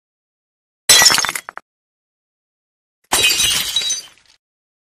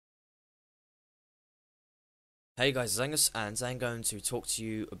Hey guys, it's Angus, and today I'm going to talk to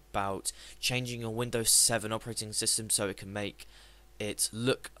you about changing your Windows 7 operating system so it can make it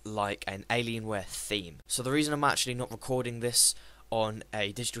look like an Alienware theme. So the reason I'm actually not recording this on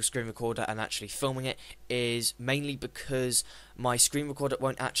a digital screen recorder and actually filming it is mainly because my screen recorder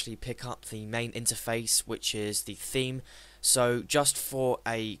won't actually pick up the main interface, which is the theme. So just for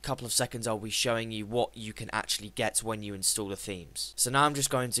a couple of seconds I'll be showing you what you can actually get when you install the themes. So now I'm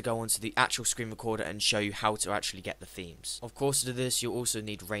just going to go onto the actual screen recorder and show you how to actually get the themes. Of course, to do this you'll also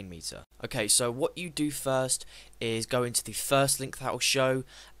need Rainmeter. Okay, so what you do first is go into the first link that will show,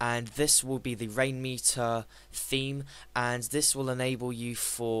 and this will be the Rainmeter theme, and this will enable you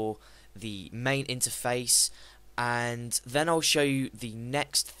for the main interface, and then I'll show you the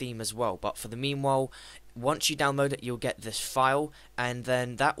next theme as well. But for the meanwhile, once you download it, you'll get this file, and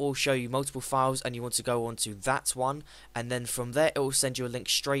then that will show you multiple files, and you want to go on to that one, and then from there it will send you a link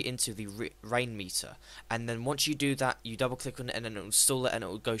straight into the Rainmeter. And then once you do that, you double click on it and then it will install it, and it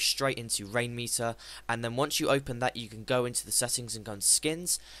will go straight into Rainmeter. And then once you open that, you can go into the settings and go on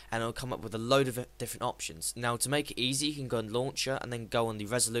skins, and it will come up with a load of different options. Now to make it easy, you can go on launcher and then go on the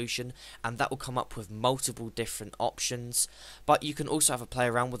resolution, and that will come up with multiple different options. But you can also have a play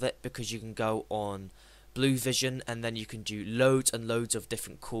around with it, because you can go on Blue Vision, and then you can do loads and loads of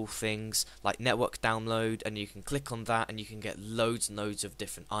different cool things like network download, and you can click on that and you can get loads and loads of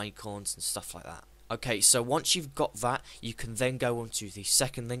different icons and stuff like that. Okay, so once you've got that, you can then go on to the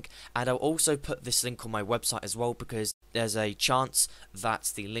second link, and I'll also put this link on my website as well, because there's a chance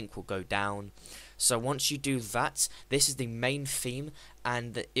that the link will go down. So once you do that, this is the main theme,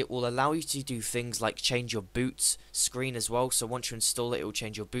 and it will allow you to do things like change your boot screen as well. So once you install it, it will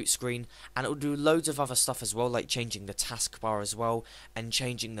change your boot screen, and it will do loads of other stuff as well, like changing the taskbar as well, and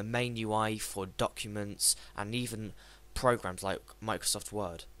changing the main UI for documents and even programs like Microsoft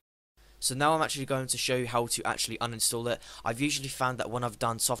Word. So now I'm actually going to show you how to actually uninstall it. I've usually found that when I've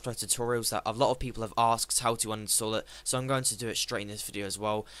done software tutorials that a lot of people have asked how to uninstall it, so I'm going to do it straight in this video as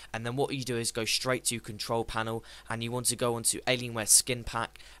well. And then what you do is go straight to control panel, and you want to go onto Alienware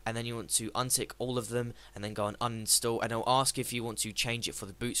Skinpack, and then you want to untick all of them and then go on uninstall, and it'll ask if you want to change it for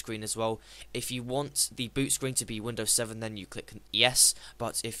the boot screen as well. If you want the boot screen to be Windows 7, then you click yes,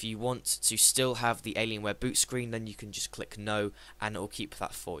 but if you want to still have the Alienware boot screen, then you can just click no, and it'll keep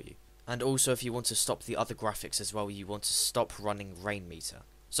that for you. And also, if you want to stop the other graphics as well, you want to stop running Rainmeter.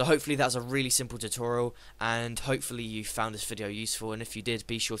 So hopefully that's a really simple tutorial, and hopefully you found this video useful, and if you did,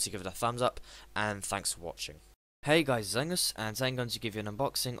 be sure to give it a thumbs up, and thanks for watching. Hey guys, it's Angus, and today I'm going to give you an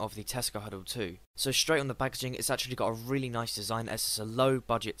unboxing of the Tesco Huddle 2. So straight on the packaging, it's actually got a really nice design, as it's a low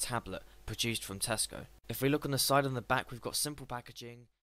budget tablet produced from Tesco. If we look on the side and the back, we've got simple packaging.